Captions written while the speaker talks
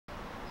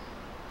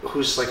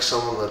Who's like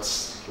someone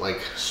that's like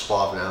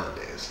suave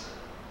nowadays?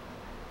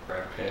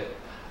 Brad Pitt.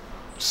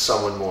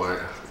 Someone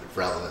more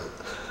relevant.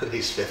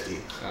 He's 50.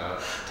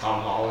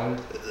 Tom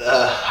Holland.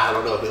 I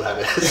don't know who that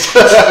is.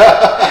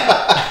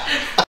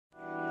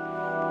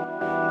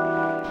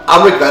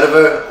 I'm Rick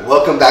Vetiver.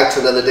 Welcome back to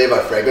another day of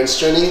our fragrance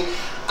journey.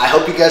 I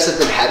hope you guys have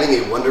been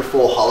having a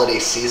wonderful holiday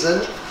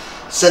season.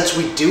 Since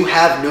we do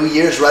have New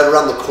Year's right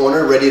around the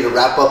corner, ready to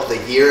wrap up the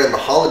year and the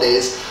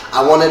holidays,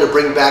 I wanted to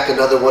bring back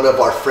another one of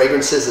our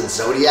fragrances and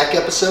zodiac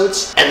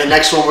episodes. And the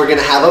next one we're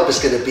gonna have up is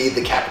gonna be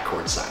the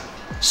Capricorn sign.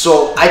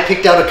 So I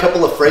picked out a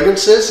couple of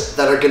fragrances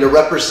that are gonna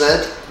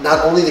represent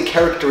not only the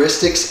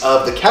characteristics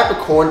of the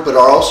Capricorn, but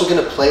are also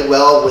gonna play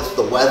well with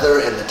the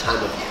weather and the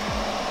time of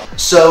year.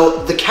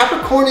 So the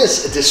Capricorn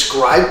is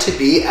described to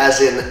be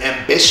as an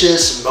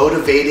ambitious,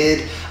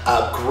 motivated,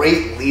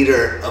 great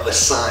leader of a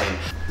sign.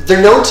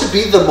 They're known to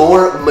be the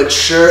more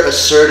mature,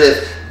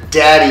 assertive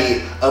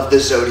daddy of the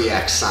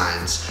zodiac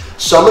signs.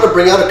 So I'm gonna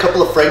bring out a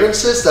couple of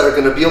fragrances that are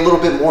gonna be a little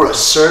bit more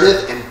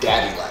assertive and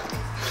daddy-like.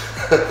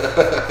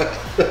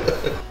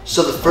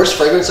 So the first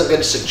fragrance I'm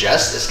gonna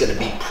suggest is gonna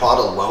be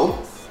Prada L'Homme.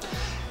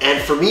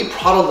 And for me,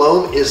 Prada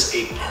L'Homme is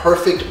a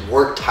perfect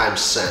work time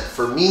scent.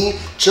 For me,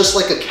 just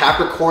like a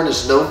Capricorn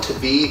is known to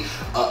be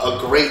a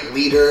great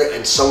leader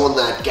and someone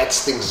that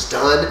gets things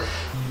done,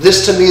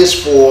 this to me is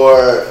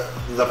for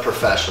the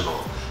professional.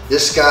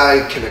 This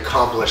guy can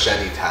accomplish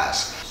any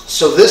task.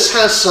 So this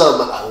has some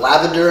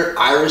lavender,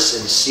 iris,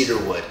 and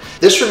cedarwood.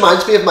 This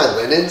reminds me of my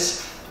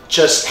linens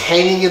just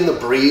hanging in the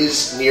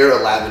breeze near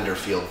a lavender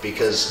field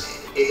because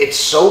it's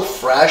so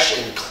fresh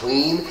and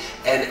clean,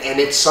 and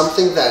it's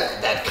something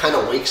that kind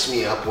of wakes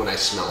me up when I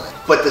smell it.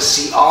 But the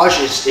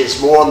sillage is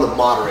more on the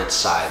moderate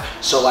side.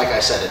 So like I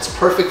said, it's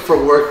perfect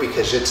for work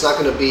because it's not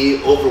gonna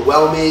be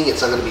overwhelming,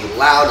 it's not gonna be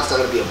loud, it's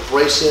not gonna be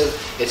abrasive,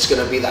 it's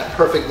gonna be that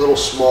perfect little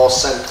small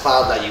scent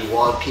cloud that you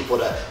want people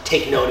to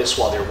take notice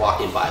while they're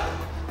walking by them.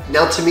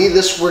 Now to me,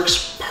 this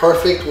works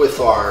perfect with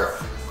our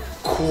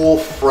cool,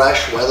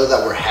 fresh weather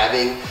that we're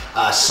having.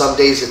 Some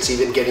days it's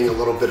even getting a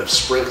little bit of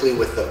sprinkly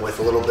with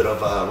a little bit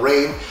of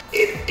rain.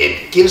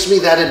 It gives me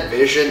that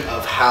envision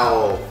of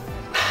how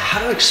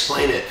to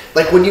explain it?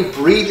 Like when you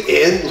breathe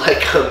in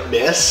like a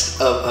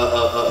mist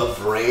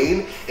of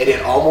rain and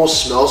it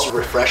almost smells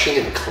refreshing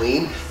and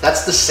clean.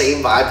 That's the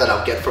same vibe that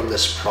I'll get from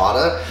this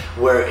Prada,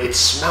 where it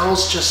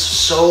smells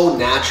just so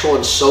natural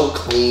and so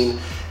clean.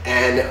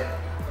 And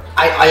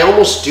I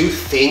almost do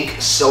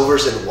think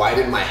silvers and white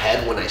in my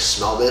head when I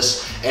smell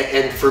this.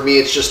 And for me,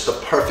 it's just the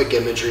perfect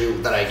imagery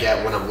that I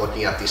get when I'm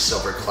looking at these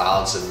silver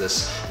clouds and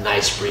this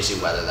nice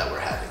breezy weather that we're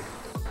having.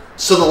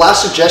 So the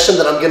last suggestion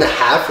that I'm gonna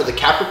have for the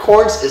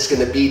Capricorns is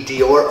gonna be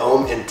Dior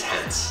Homme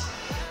Intense.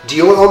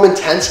 Dior Homme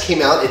Intense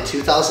came out in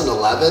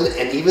 2011,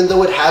 and even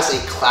though it has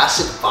a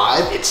classic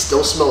vibe, it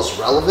still smells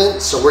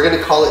relevant, so we're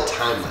gonna call it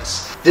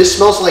timeless. This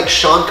smells like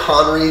Sean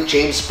Connery,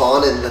 James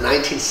Bond in the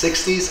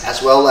 1960s,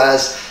 as well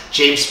as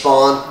James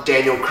Bond,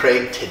 Daniel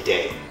Craig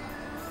today.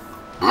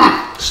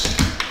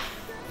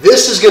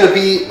 This is gonna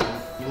be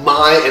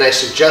and I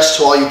suggest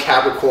to all you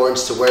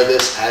Capricorns to wear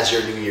this as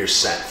your New Year's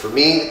scent. For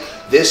me,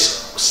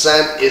 this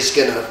scent is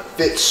gonna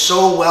fit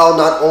so well,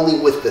 not only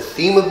with the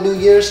theme of New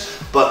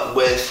Year's, but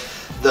with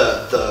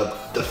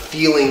the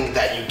feeling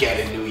that you get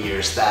in New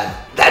Year's,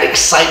 that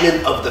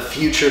excitement of the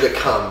future to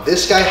come.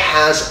 This guy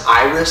has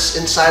iris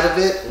inside of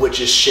it,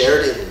 which is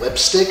shared in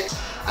lipstick.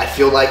 I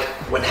feel like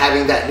when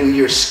having that New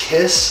Year's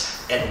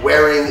kiss and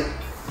wearing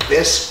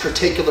this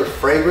particular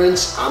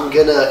fragrance, I'm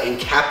gonna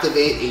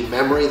encaptivate a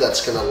memory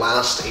that's gonna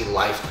last a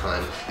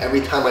lifetime.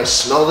 Every time I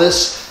smell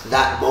this,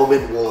 that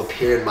moment will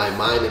appear in my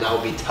mind and I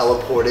will be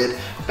teleported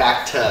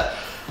back to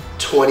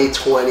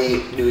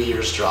 2020 New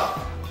Year's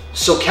drop.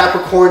 So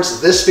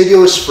Capricorns, this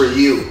video is for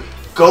you.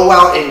 Go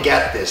out and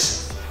get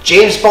this.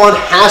 James Bond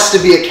has to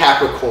be a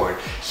Capricorn.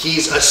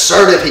 He's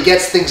assertive, he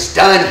gets things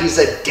done, he's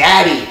a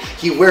daddy,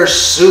 he wears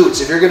suits.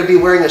 If you're gonna be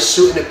wearing a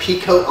suit and a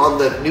peacoat on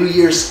the New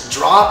Year's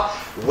drop,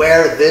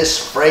 wear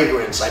this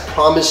fragrance. I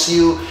promise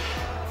you,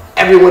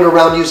 everyone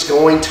around you is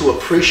going to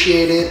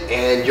appreciate it,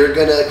 and you're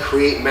gonna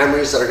create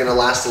memories that are gonna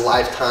last a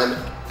lifetime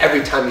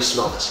every time you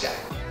smell this guy.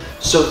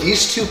 So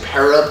these two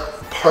pair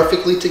up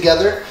perfectly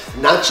together,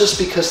 not just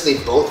because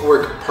they both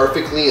work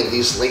perfectly in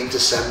these late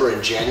December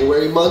and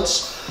January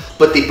months,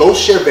 but they both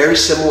share very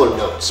similar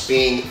notes,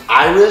 being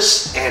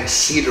iris and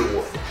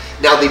cedarwood.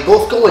 Now they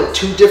both go in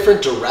two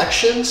different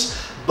directions,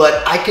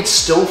 but I could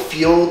still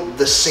feel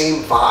the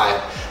same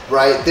vibe,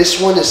 right? This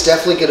one is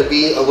definitely gonna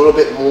be a little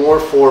bit more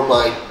for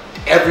my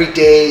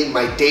everyday,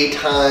 my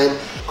daytime,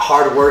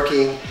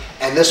 hardworking,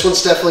 and this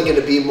one's definitely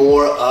gonna be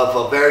more of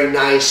a very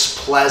nice,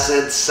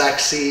 pleasant,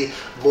 sexy,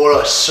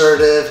 more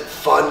assertive,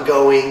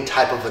 fun-going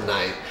type of a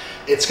night.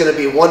 It's gonna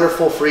be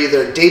wonderful for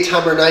either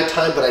daytime or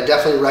nighttime, but I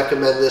definitely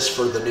recommend this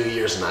for the New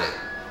Year's night.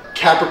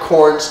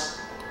 Capricorns,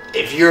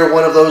 if you're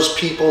one of those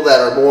people that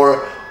are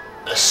more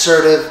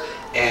assertive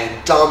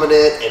and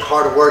dominant and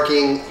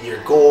hardworking,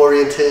 you're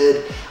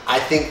goal-oriented, I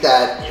think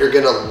that you're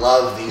gonna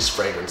love these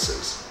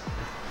fragrances.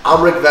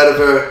 I'm Rick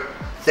Vetiver.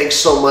 Thanks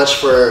so much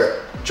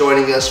for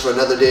joining us for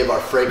another day of our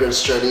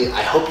fragrance journey.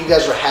 I hope you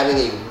guys are having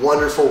a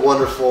wonderful,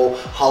 wonderful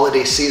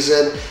holiday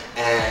season,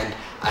 and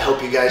I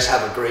hope you guys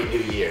have a great new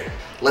year.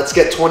 Let's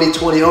get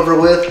 2020 over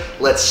with.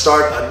 Let's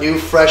start a new,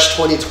 fresh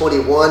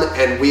 2021,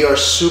 and we are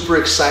super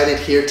excited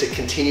here to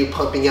continue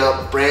pumping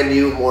out brand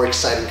new, more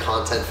exciting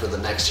content for the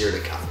next year to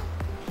come.